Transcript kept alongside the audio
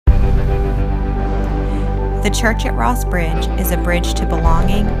The church at Ross Bridge is a bridge to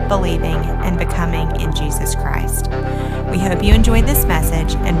belonging, believing, and becoming in Jesus Christ. We hope you enjoyed this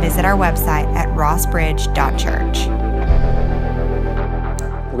message and visit our website at rossbridge.church.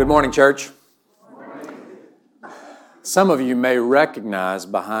 Well, good morning, church. Some of you may recognize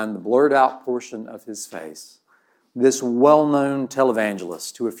behind the blurred out portion of his face this well-known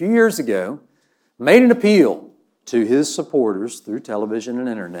televangelist who a few years ago made an appeal to his supporters through television and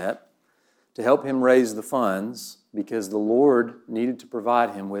internet to help him raise the funds because the Lord needed to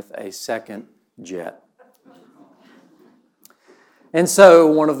provide him with a second jet. And so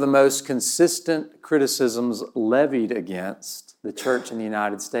one of the most consistent criticisms levied against the church in the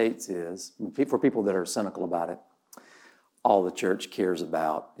United States is, for people that are cynical about it, all the church cares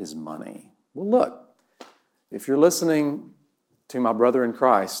about is money. Well, look, if you're listening to my brother in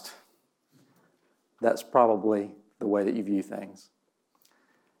Christ, that's probably the way that you view things.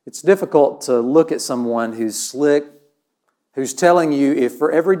 It's difficult to look at someone who's slick, who's telling you if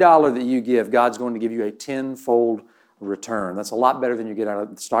for every dollar that you give, God's going to give you a tenfold return. That's a lot better than you get out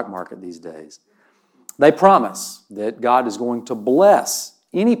of the stock market these days. They promise that God is going to bless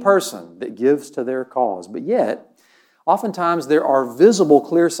any person that gives to their cause, but yet, oftentimes there are visible,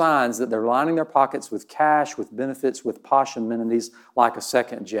 clear signs that they're lining their pockets with cash, with benefits, with posh amenities like a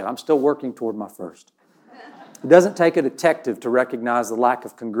second jet. I'm still working toward my first. It doesn't take a detective to recognize the lack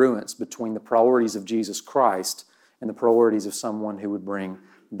of congruence between the priorities of Jesus Christ and the priorities of someone who would bring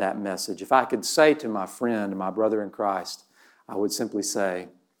that message. If I could say to my friend, my brother in Christ, I would simply say,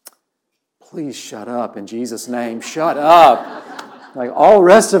 please shut up in Jesus' name, shut up. Like all the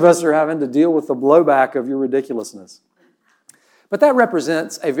rest of us are having to deal with the blowback of your ridiculousness. But that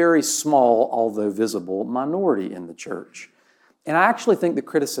represents a very small, although visible, minority in the church. And I actually think the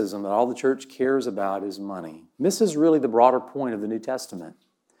criticism that all the church cares about is money misses really the broader point of the New Testament.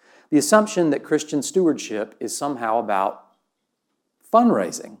 The assumption that Christian stewardship is somehow about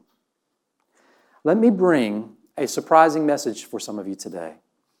fundraising. Let me bring a surprising message for some of you today.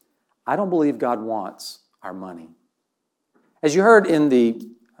 I don't believe God wants our money. As you heard in the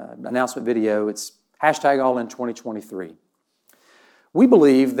announcement video, it's #AllIn2023. We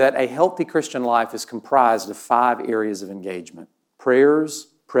believe that a healthy Christian life is comprised of 5 areas of engagement. Prayers,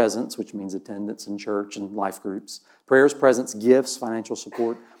 presence, which means attendance in church and life groups. Prayers, presence, gifts, financial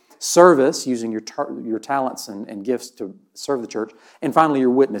support. Service, using your talents and gifts to serve the church. And finally, your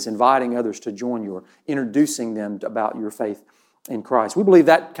witness, inviting others to join you, or introducing them about your faith in Christ. We believe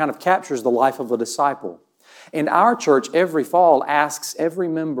that kind of captures the life of a disciple. And our church every fall asks every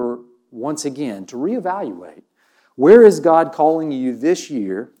member once again to reevaluate. Where is God calling you this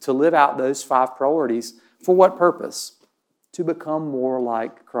year to live out those 5 priorities? For what purpose? To become more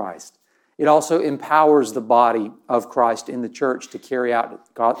like Christ. It also empowers the body of Christ in the church to carry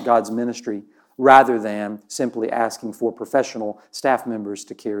out God's ministry rather than simply asking for professional staff members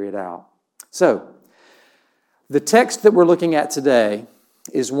to carry it out. So, the text that we're looking at today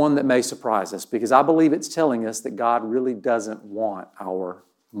is one that may surprise us because I believe it's telling us that God really doesn't want our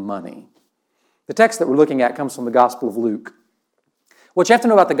money. The text that we're looking at comes from the Gospel of Luke. What you have to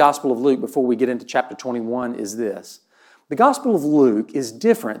know about the Gospel of Luke before we get into chapter 21 is this. The Gospel of Luke is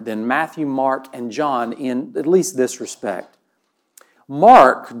different than Matthew, Mark, and John in at least this respect.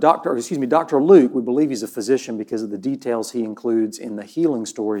 Dr. Luke, we believe he's a physician because of the details he includes in the healing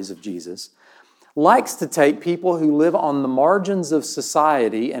stories of Jesus, likes to take people who live on the margins of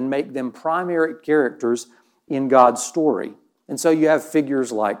society and make them primary characters in God's story. And so you have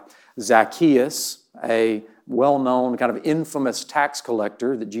figures like Zacchaeus, a well-known kind of infamous tax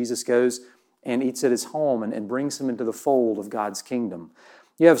collector that Jesus goes and eats at his home and brings him into the fold of God's kingdom.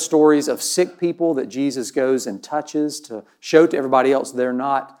 You have stories of sick people that Jesus goes and touches to show to everybody else they're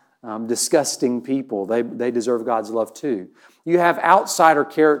not disgusting people. They deserve God's love too. You have outsider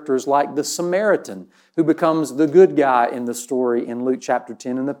characters like the Samaritan, who becomes the good guy in the story in Luke chapter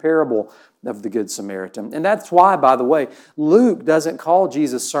 10 in the parable of the Good Samaritan. And that's why, by the way, Luke doesn't call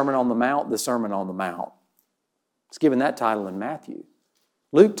Jesus' Sermon on the Mount the Sermon on the Mount. It's given that title in Matthew.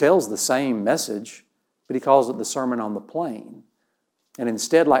 Luke tells the same message, but he calls it the Sermon on the Plain. And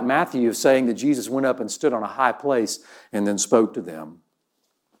instead, like Matthew, of saying that Jesus went up and stood on a high place and then spoke to them,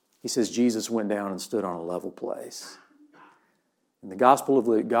 he says Jesus went down and stood on a level place. In the Gospel of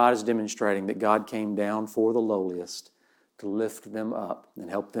Luke, God is demonstrating that God came down for the lowliest to lift them up and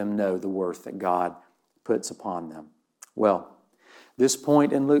help them know the worth that God puts upon them. Well, this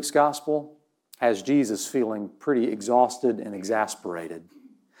point in Luke's Gospel has Jesus feeling pretty exhausted and exasperated.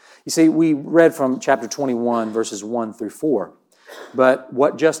 You see, we read from chapter 21, verses 1 through 4. But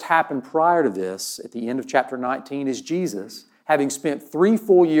what just happened prior to this, at the end of chapter 19, is Jesus having spent 3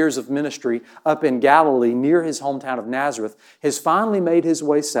 full years of ministry up in Galilee near his hometown of Nazareth, has finally made his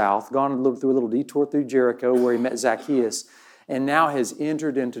way south, gone through a little detour through Jericho where he met Zacchaeus, and now has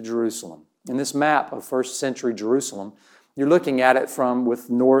entered into Jerusalem. In this map of first century Jerusalem, you're looking at it from with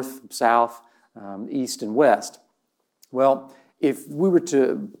north, south, east, and west. Well, if we were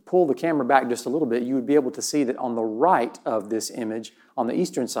to pull the camera back just a little bit, you would be able to see that on the right of this image, on the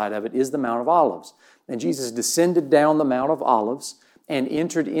eastern side of it, is the Mount of Olives. And Jesus descended down the Mount of Olives and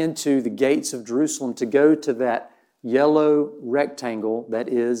entered into the gates of Jerusalem to go to that yellow rectangle that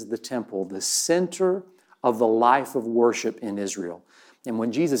is the temple, the center of the life of worship in Israel. And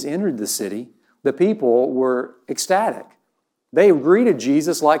when Jesus entered the city, the people were ecstatic. They greeted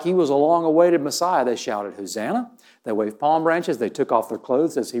Jesus like he was a long-awaited Messiah. They shouted, "Hosanna." They waved palm branches. They took off their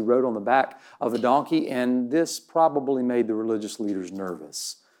clothes as he rode on the back of a donkey, and this probably made the religious leaders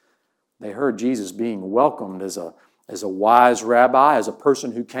nervous. They heard Jesus being welcomed as a wise rabbi, as a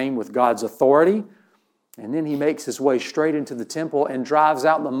person who came with God's authority, and then he makes his way straight into the temple and drives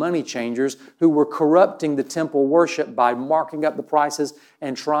out the money changers who were corrupting the temple worship by marking up the prices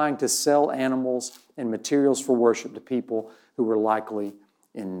and trying to sell animals and materials for worship to people who were likely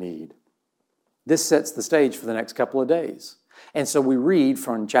in need. This sets the stage for the next couple of days. And so we read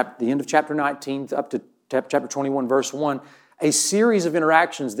from the end of chapter 19 up to chapter 21, verse 1, a series of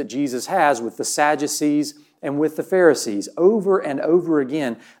interactions that Jesus has with the Sadducees and with the Pharisees. Over and over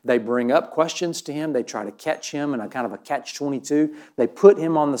again, they bring up questions to him. They try to catch him in a kind of a catch-22. They put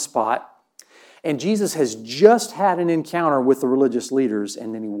him on the spot. And Jesus has just had an encounter with the religious leaders,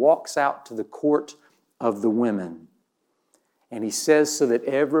 and then he walks out to the court of the women. And he says, so that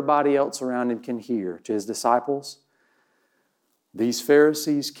everybody else around him can hear, to his disciples, "These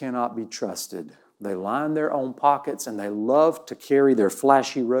Pharisees cannot be trusted. They line their own pockets and they love to carry their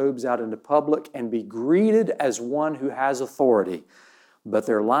flashy robes out into public and be greeted as one who has authority. But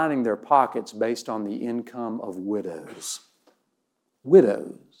they're lining their pockets based on the income of widows."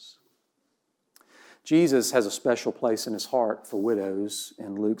 Widows. Jesus has a special place in his heart for widows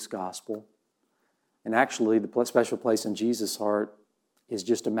in Luke's gospel. And actually, the special place in Jesus' heart is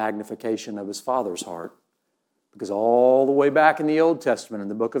just a magnification of his Father's heart. Because all the way back in the Old Testament, in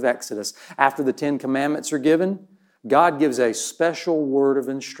the book of Exodus, after the 10 Commandments are given, God gives a special word of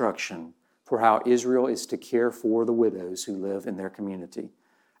instruction for how Israel is to care for the widows who live in their community.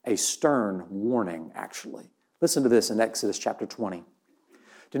 A stern warning, actually. Listen to this in Exodus chapter 20.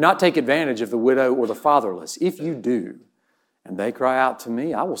 "Do not take advantage of the widow or the fatherless. If you do, and they cry out to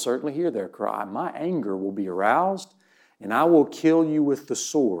me, I will certainly hear their cry. My anger will be aroused, and I will kill you with the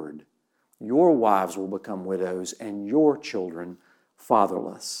sword. Your wives will become widows, and your children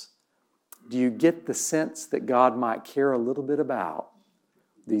fatherless." Do you get the sense that God might care a little bit about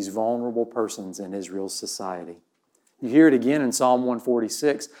these vulnerable persons in Israel's society? You hear it again in Psalm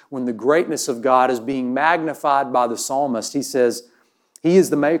 146, when the greatness of God is being magnified by the psalmist. He says, "He is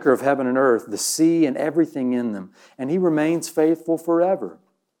the maker of heaven and earth, the sea and everything in them, and He remains faithful forever.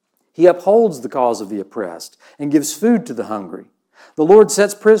 He upholds the cause of the oppressed and gives food to the hungry. The Lord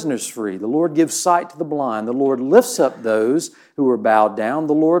sets prisoners free. The Lord gives sight to the blind. The Lord lifts up those who are bowed down.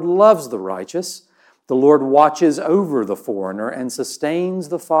 The Lord loves the righteous. The Lord watches over the foreigner and sustains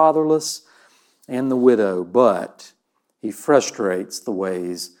the fatherless and the widow, but He frustrates the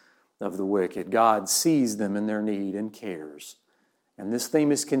ways of the wicked." God sees them in their need and cares. And this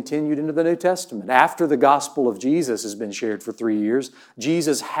theme is continued into the New Testament. After the gospel of Jesus has been shared for 3 years,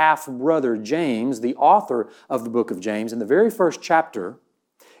 Jesus' half-brother James, the author of the book of James, in the very first chapter,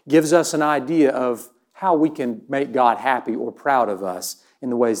 gives us an idea of how we can make God happy or proud of us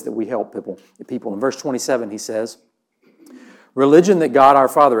in the ways that we help people. In verse 27, he says, "Religion that God our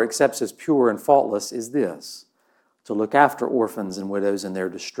Father accepts as pure and faultless is this, to look after orphans and widows in their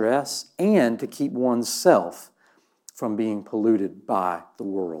distress, and to keep one's self from being polluted by the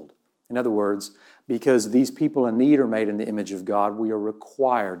world." In other words, because these people in need are made in the image of God, we are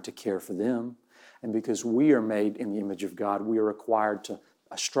required to care for them. And because we are made in the image of God, we are required to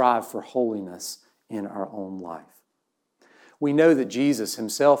strive for holiness in our own life. We know that Jesus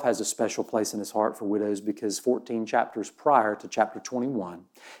himself has a special place in his heart for widows because 14 chapters prior to chapter 21,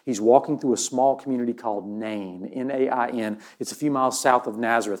 he's walking through a small community called Nain, N-A-I-N. It's a few miles south of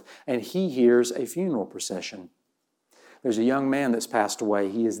Nazareth, and he hears a funeral procession. There's a young man that's passed away.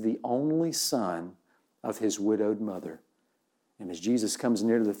 He is the only son of his widowed mother. And as Jesus comes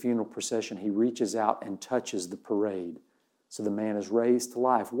near to the funeral procession, he reaches out and touches the parade. So the man is raised to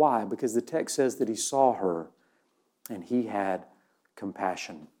life. Why? Because the text says that he saw her and he had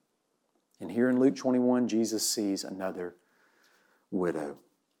compassion. And here in Luke 21, Jesus sees another widow.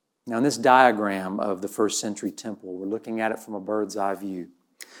 Now, in this diagram of the first century temple, we're looking at it from a bird's eye view.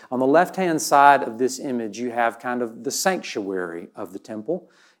 On the left-hand side of this image, you have kind of the sanctuary of the temple.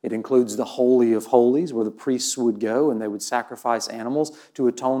 It includes the Holy of Holies, where the priests would go and they would sacrifice animals to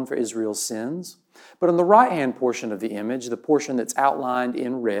atone for Israel's sins. But on the right-hand portion of the image, the portion that's outlined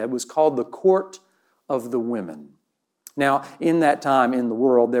in red, was called the Court of the Women. Now, in that time in the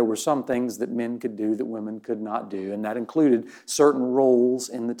world, there were some things that men could do that women could not do, and that included certain roles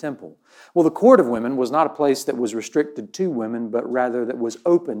in the temple. Well, the Court of Women was not a place that was restricted to women, but rather that was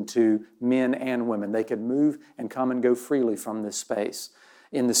open to men and women. They could move and come and go freely from this space.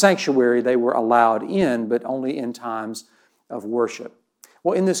 In the sanctuary, they were allowed in, but only in times of worship.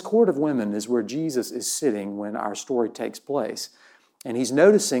 Well, in this Court of Women is where Jesus is sitting when our story takes place. And he's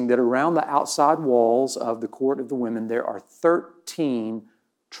noticing that around the outside walls of the Court of the Women, there are 13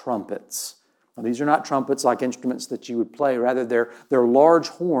 trumpets. Now, these are not trumpets like instruments that you would play. Rather, they're large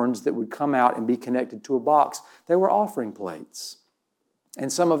horns that would come out and be connected to a box. They were offering plates.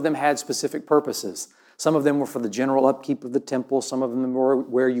 And some of them had specific purposes. Some of them were for the general upkeep of the temple. Some of them were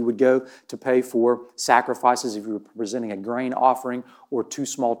where you would go to pay for sacrifices if you were presenting a grain offering, or 2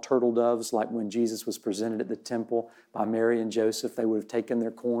 small turtle doves, like when Jesus was presented at the temple by Mary and Joseph. They would have taken their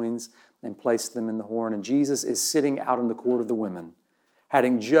coins and placed them in the horn. And Jesus is sitting out in the Court of the Women,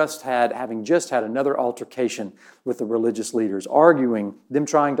 having just had another altercation with the religious leaders, them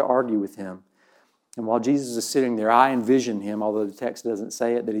trying to argue with him. And while Jesus is sitting there, I envision him, although the text doesn't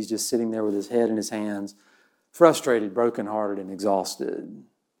say it, that he's just sitting there with his head in his hands, frustrated, brokenhearted, and exhausted.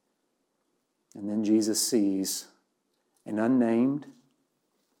 And then Jesus sees an unnamed,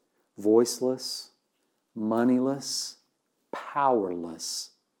 voiceless, moneyless,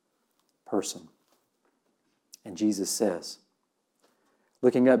 powerless person. And Jesus says,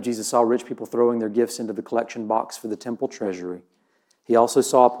 looking up, Jesus saw rich people throwing their gifts into the collection box for the temple treasury. He also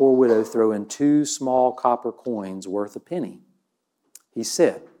saw a poor widow throw in 2 small copper coins worth a penny. He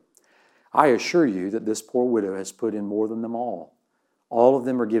said, I assure you that this poor widow has put in more than them all. All of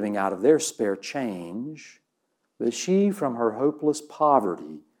them are giving out of their spare change, but she, from her hopeless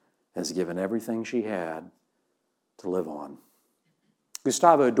poverty, has given everything she had to live on.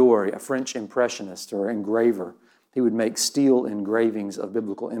 Gustave Doré, a French impressionist or engraver, he would make steel engravings of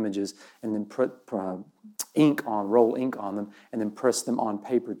biblical images and then put roll ink on them, and then press them on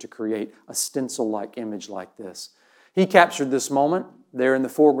paper to create a stencil-like image like this. He captured this moment. There in the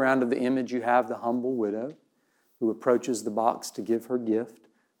foreground of the image, you have the humble widow who approaches the box to give her gift,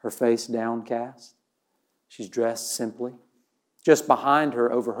 her face downcast. She's dressed simply. Just behind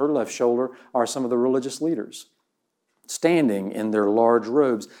her, over her left shoulder, are some of the religious leaders, standing in their large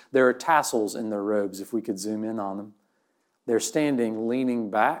robes. There are tassels in their robes, if we could zoom in on them. They're standing,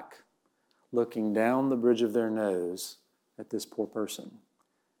 leaning back, looking down the bridge of their nose at this poor person.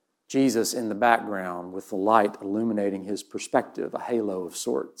 Jesus in the background, with the light illuminating his perspective, a halo of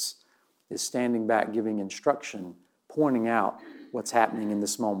sorts, is standing back giving instruction, pointing out what's happening in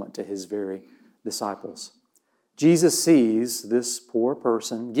this moment to his very disciples. Jesus sees this poor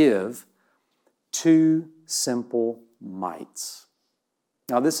person give 2 simple mites.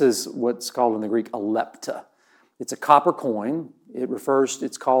 Now, this is what's called in the Greek a lepta. It's a copper coin.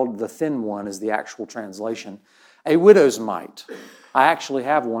 It's called the thin one is the actual translation. A widow's mite. I actually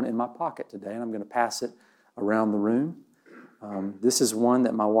have one in my pocket today, and I'm going to pass it around the room. This is one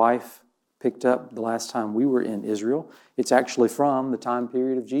that my wife picked up the last time we were in Israel. It's actually from the time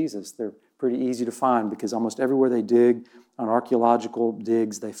period of Jesus. They're pretty easy to find because almost everywhere they dig on archaeological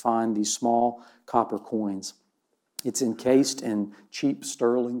digs, they find these small copper coins. It's encased in cheap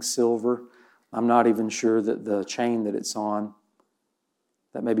sterling silver. I'm not even sure that the chain that it's on,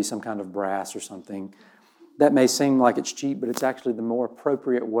 that may be some kind of brass or something. That may seem like it's cheap, but it's actually the more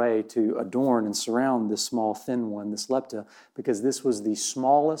appropriate way to adorn and surround this small thin one, this lepta, because this was the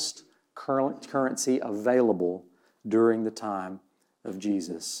smallest currency available during the time of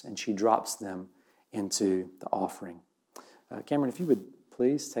Jesus. And she drops them into the offering. Cameron, if you would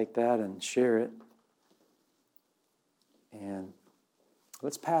please take that and share it. And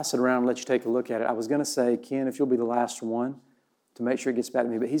let's pass it around and let you take a look at it. I was going to say, Ken, if you'll be the last one to make sure it gets back to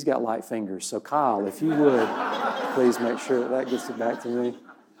me, but he's got light fingers. So Kyle, if you would, please make sure that gets it back to me.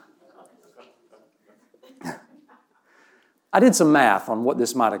 I did some math on what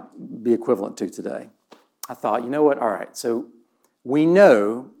this might be equivalent to today. I thought, you know what? All right, so we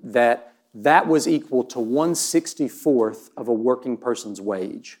know that was equal to 1/64th of a working person's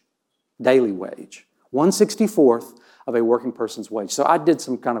wage, daily wage. 1/64th of a working person's wage. So I did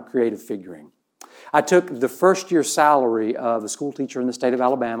some kind of creative figuring. I took the first year salary of a school teacher in the state of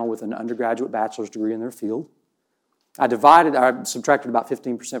Alabama with an undergraduate bachelor's degree in their field. I subtracted about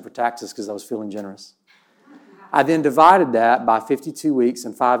 15% for taxes because I was feeling generous. I then divided that by 52 weeks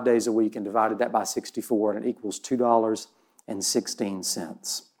and 5 days a week and divided that by 64, and it equals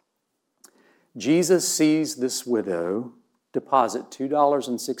 $2.16. Jesus sees this widow deposit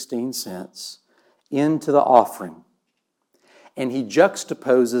 $2.16 into the offering, and he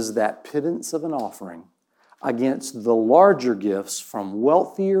juxtaposes that pittance of an offering against the larger gifts from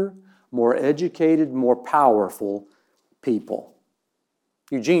wealthier, more educated, more powerful people.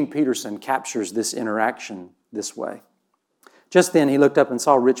 Eugene Peterson captures this interaction this way. Just then he looked up and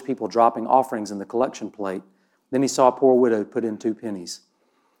saw rich people dropping offerings in the collection plate. Then he saw a poor widow put in 2 pennies.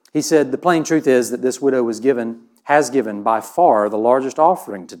 He said, the plain truth is that this widow has given by far the largest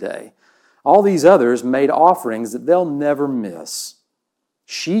offering today. All these others made offerings that they'll never miss.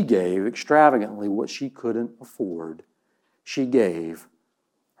 She gave extravagantly what she couldn't afford. She gave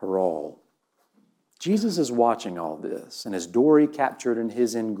her all. Jesus is watching all this, and as Dory captured in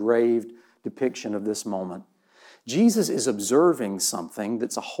his engraved depiction of this moment, Jesus is observing something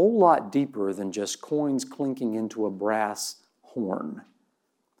that's a whole lot deeper than just coins clinking into a brass horn.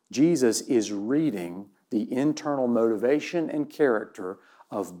 Jesus is reading the internal motivation and character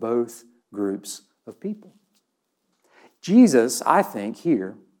of both groups of people. Jesus, I think,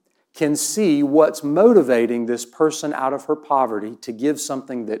 here can see what's motivating this person out of her poverty to give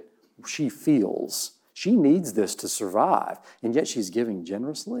something that she feels. She needs this to survive, and yet she's giving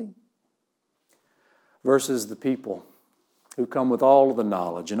generously. Versus the people who come with all of the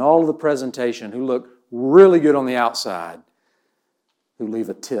knowledge and all of the presentation, who look really good on the outside, who leave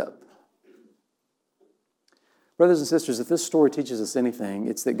a tip. Brothers and sisters, if this story teaches us anything,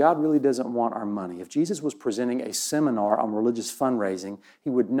 it's that God really doesn't want our money. If Jesus was presenting a seminar on religious fundraising,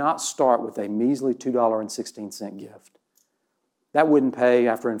 he would not start with a measly $2.16 gift. That wouldn't pay,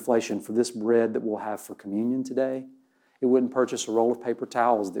 after inflation, for this bread that we'll have for communion today. It wouldn't purchase a roll of paper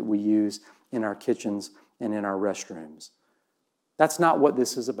towels that we use in our kitchens and in our restrooms. That's not what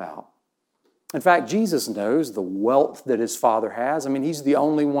this is about. In fact, Jesus knows the wealth that his Father has. I mean, he's the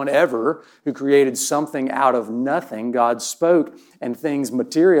only one ever who created something out of nothing. God spoke and things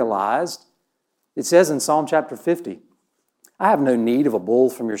materialized. It says in Psalm chapter 50, I have no need of a bull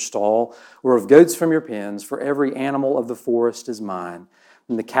from your stall or of goats from your pens, for every animal of the forest is mine,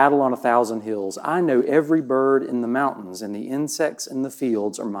 and the cattle on 1,000 hills. I know every bird in the mountains, and the insects in the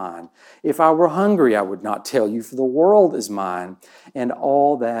fields are mine. If I were hungry, I would not tell you, for the world is mine, and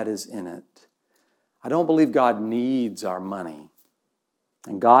all that is in it. I don't believe God needs our money.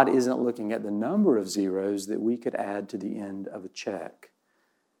 And God isn't looking at the number of zeros that we could add to the end of a check.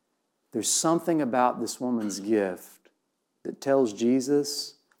 There's something about this woman's gift that tells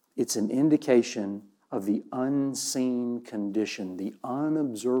Jesus it's an indication of the unseen condition, the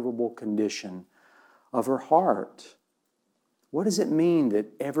unobservable condition of her heart. What does it mean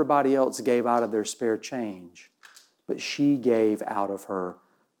that everybody else gave out of their spare change, but she gave out of her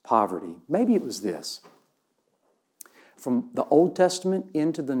poverty? Maybe it was this. From the Old Testament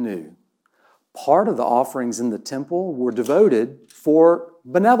into the New, part of the offerings in the temple were devoted for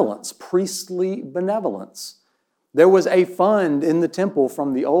benevolence, priestly benevolence. There was a fund in the temple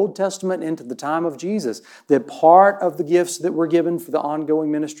from the Old Testament into the time of Jesus that part of the gifts that were given for the ongoing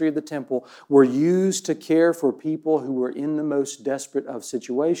ministry of the temple were used to care for people who were in the most desperate of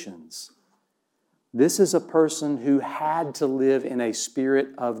situations. This is a person who had to live in a spirit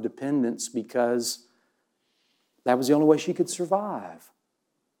of dependence because that was the only way she could survive.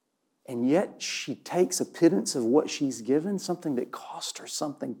 And yet she takes a pittance of what she's given, something that cost her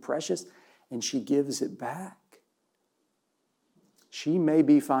something precious, and she gives it back. She may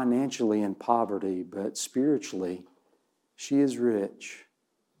be financially in poverty, but spiritually, she is rich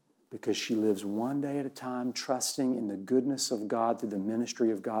because she lives one day at a time, trusting in the goodness of God through the ministry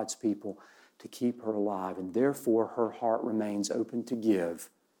of God's people to keep her alive. And therefore, her heart remains open to give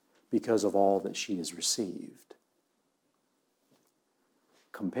because of all that she has received.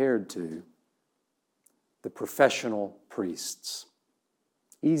 Compared to the professional priests.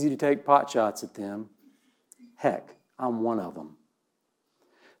 Easy to take pot shots at them. Heck, I'm one of them.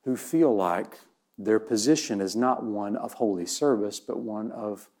 Who feel like their position is not one of holy service, but one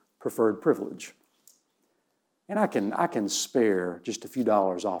of preferred privilege. And I can spare just a few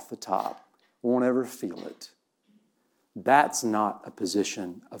dollars off the top. Won't ever feel it. That's not a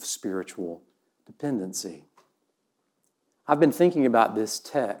position of spiritual dependency. I've been thinking about this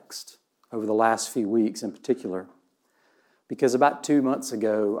text over the last few weeks in particular, because about 2 months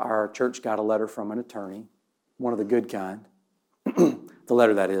ago, our church got a letter from an attorney, one of the good kind. The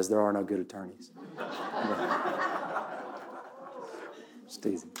letter, that is, there are no good attorneys. Just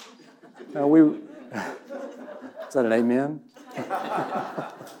teasing. Is that an amen?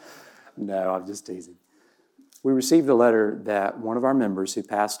 No, I'm just teasing. We received a letter that one of our members who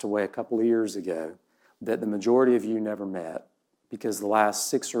passed away a couple of years ago, that the majority of you never met, because the last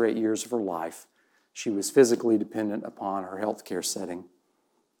 6 or 8 years of her life, she was physically dependent upon her health care setting.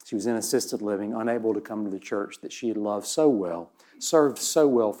 She was in assisted living, unable to come to the church that she had loved so well, served so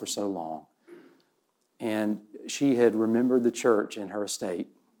well for so long. And she had remembered the church in her estate.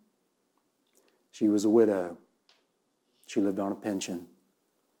 She was a widow. She lived on a pension.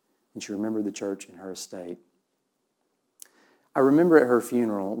 And she remembered the church in her estate. I remember at her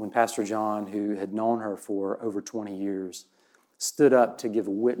funeral when Pastor John, who had known her for over 20 years, stood up to give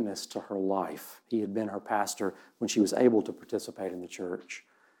witness to her life. He had been her pastor when she was able to participate in the church.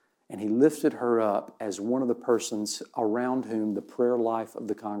 And he lifted her up as one of the persons around whom the prayer life of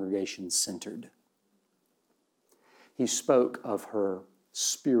the congregation centered. He spoke of her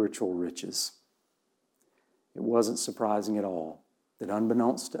spiritual riches. It wasn't surprising at all that,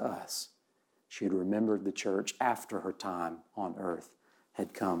 unbeknownst to us, she had remembered the church after her time on earth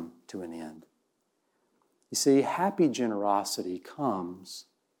had come to an end. You see, happy generosity comes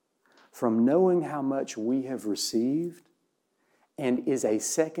from knowing how much we have received and is a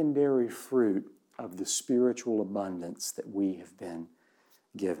secondary fruit of the spiritual abundance that we have been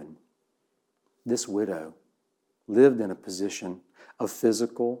given. This widow lived in a position of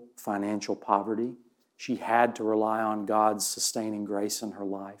physical, financial poverty. She had to rely on God's sustaining grace in her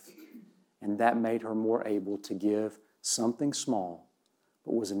life, and that made her more able to give something small,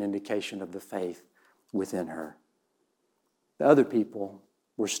 but was an indication of the faith within her. The other people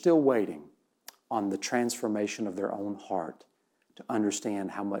were still waiting on the transformation of their own heart to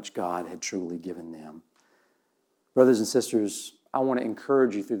understand how much God had truly given them. Brothers and sisters, I want to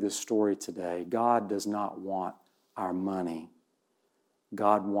encourage you through this story today. God does not want our money.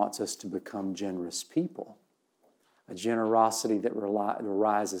 God wants us to become generous people, a generosity that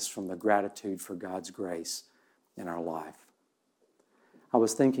arises from the gratitude for God's grace in our life. I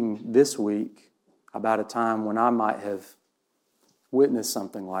was thinking this week about a time when I might have witnessed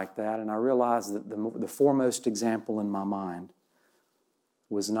something like that, and I realized that the foremost example in my mind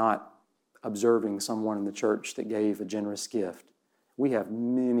was not observing someone in the church that gave a generous gift. We have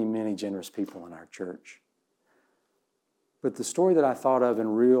many, many generous people in our church. But the story that I thought of in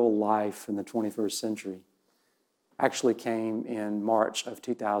real life in the 21st century actually came in March of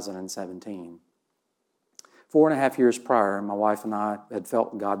 2017. 4.5 years prior, my wife and I had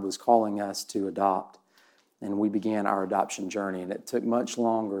felt God was calling us to adopt, and we began our adoption journey. And it took much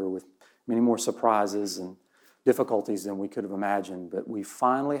longer with many more surprises and difficulties than we could have imagined. But we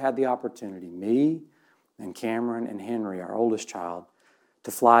finally had the opportunity, me and Cameron and Henry, our oldest child, to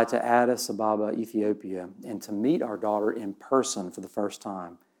fly to Addis Ababa, Ethiopia, and to meet our daughter in person for the first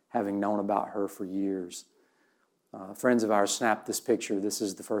time, having known about her for years. Friends of ours snapped this picture. This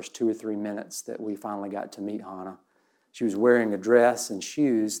is the first 2 or 3 minutes that we finally got to meet Hannah. She was wearing a dress and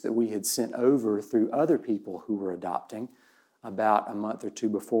shoes that we had sent over through other people who were adopting about a month or 2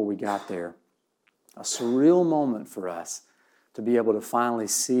 before we got there. A surreal moment for us to be able to finally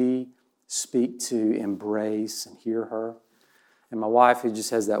see, speak to, embrace, and hear her. And my wife, who just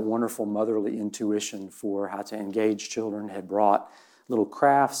has that wonderful motherly intuition for how to engage children, had brought little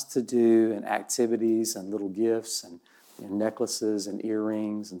crafts to do and activities and little gifts and necklaces and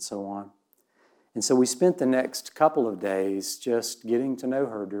earrings and so on. And so we spent the next couple of days just getting to know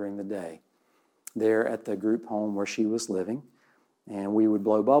her during the day there at the group home where she was living. And we would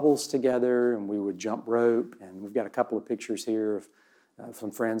blow bubbles together and we would jump rope. And we've got a couple of pictures here of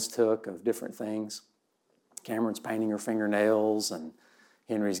some friends took of different things. Cameron's painting her fingernails, and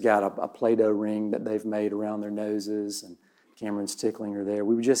Henry's got a Play-Doh ring that they've made around their noses, and Cameron's tickling her there.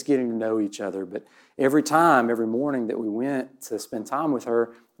 We were just getting to know each other, but every morning that we went to spend time with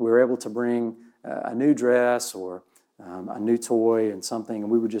her, we were able to bring a new dress or a new toy and something,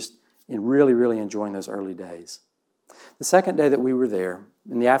 and we were just really, really enjoying those early days. The second day that we were there,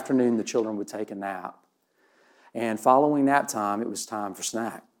 in the afternoon, the children would take a nap, and following nap time, it was time for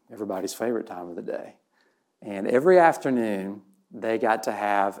snack, everybody's favorite time of the day. And every afternoon, they got to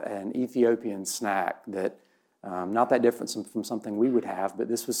have an Ethiopian snack that, not that different from something we would have, but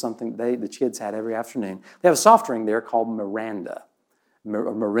this was something the kids had every afternoon. They have a soft drink there called Mirinda.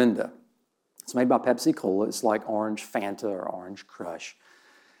 It's made by Pepsi Cola. It's like Orange Fanta or Orange Crush.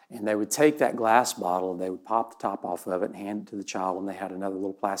 And they would take that glass bottle, and they would pop the top off of it and hand it to the child, and they had another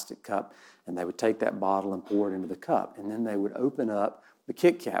little plastic cup, and they would take that bottle and pour it into the cup. And then they would open up the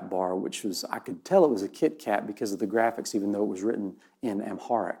Kit Kat bar, which was, I could tell it was a Kit Kat because of the graphics, even though it was written in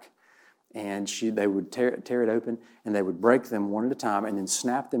Amharic. And they would tear it open, and they would break them one at a time and then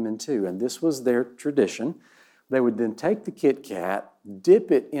snap them in two. And this was their tradition. They would then take the Kit Kat,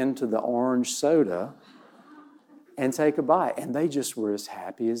 dip it into the orange soda, and take a bite. And they just were as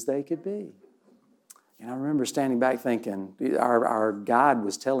happy as they could be. And I remember standing back thinking, our guide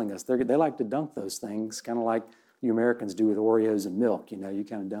was telling us, they like to dunk those things, kind of like you Americans do with Oreos and milk. You know, you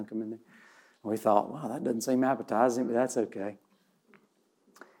kind of dunk them in there. And we thought, wow, that doesn't seem appetizing, but that's okay.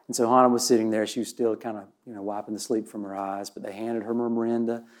 And so Hannah was sitting there. She was still kind of, wiping the sleep from her eyes. But they handed her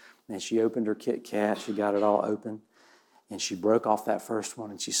Miranda, and she opened her Kit Kat. She got it all open. And she broke off that first one,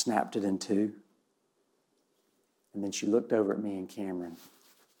 and she snapped it in two. And then she looked over at me and Cameron.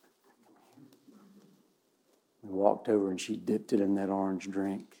 And walked over, and she dipped it in that orange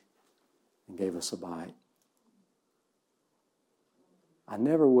drink and gave us a bite. I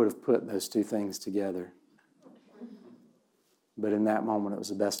never would have put those two things together. But in that moment, it was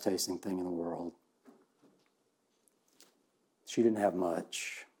the best tasting thing in the world. She didn't have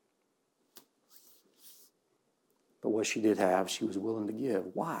much. But what she did have, she was willing to give.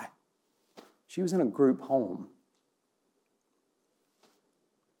 Why? She was in a group home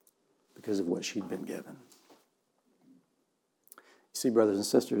because of what she'd been given. You see, brothers and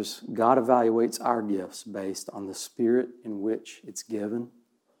sisters, God evaluates our gifts based on the spirit in which it's given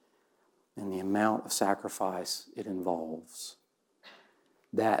and the amount of sacrifice it involves.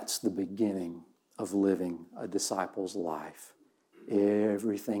 That's the beginning of living a disciple's life.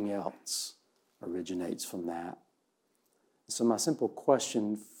 Everything else originates from that. So my simple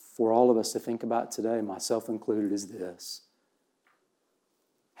question for all of us to think about today, myself included, is this.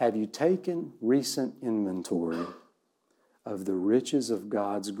 Have you taken recent inventory of the riches of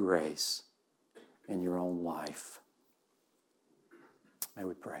God's grace in your own life? May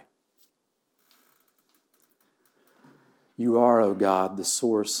we pray. You are, O God, the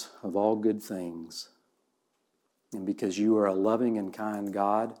source of all good things. And because you are a loving and kind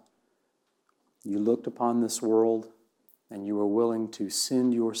God, you looked upon this world and you were willing to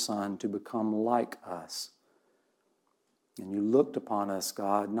send your Son to become like us. And you looked upon us,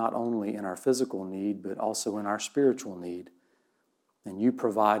 God, not only in our physical need, but also in our spiritual need. And you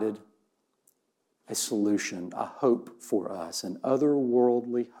provided a solution, a hope for us, an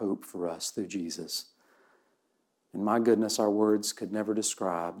otherworldly hope for us through Jesus. And my goodness, our words could never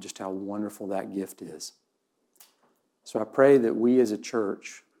describe just how wonderful that gift is. So I pray that we as a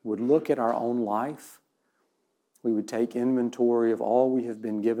church would look at our own life. We would take inventory of all we have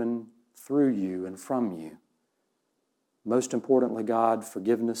been given through you and from you. Most importantly, God,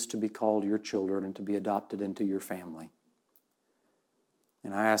 forgiveness to be called your children and to be adopted into your family.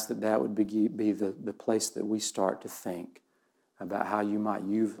 And I ask that that would be the place that we start to think about how you might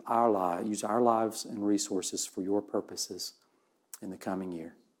use our lives and resources for your purposes in the coming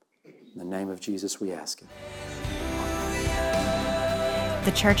year. In the name of Jesus, we ask it.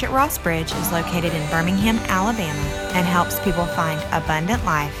 The church at Ross Bridge is located in Birmingham, Alabama, and helps people find abundant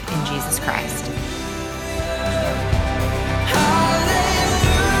life in Jesus Christ.